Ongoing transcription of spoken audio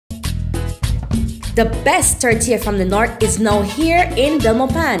The best tortilla from the north is now here in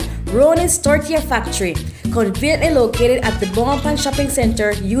BELMOPAN, Rony's Tortilla Factory, conveniently located at the BELMOPAN Shopping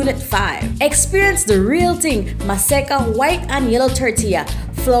Center, Unit 5. Experience the real thing, Maseca white and yellow tortilla,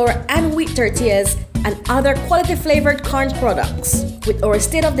 flour and wheat tortillas, and other quality flavored corn products. With our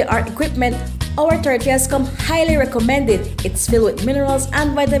state-of-the-art equipment, our tortillas come highly recommended. It's filled with minerals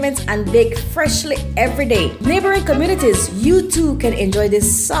and vitamins and baked freshly every day. Neighboring communities, you too can enjoy this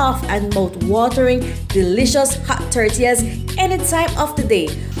soft and mouth-watering, delicious hot tortillas any time of the day.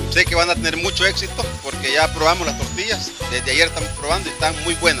 Sé que van a tener mucho éxito porque ya probamos las tortillas. Desde ayer estamos probando y están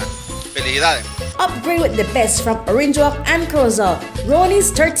muy buenas. Felicidades. Upgrade with the best from Orange Walk and Crozal.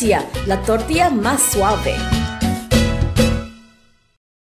 Rony's Tortilla, la tortilla más suave.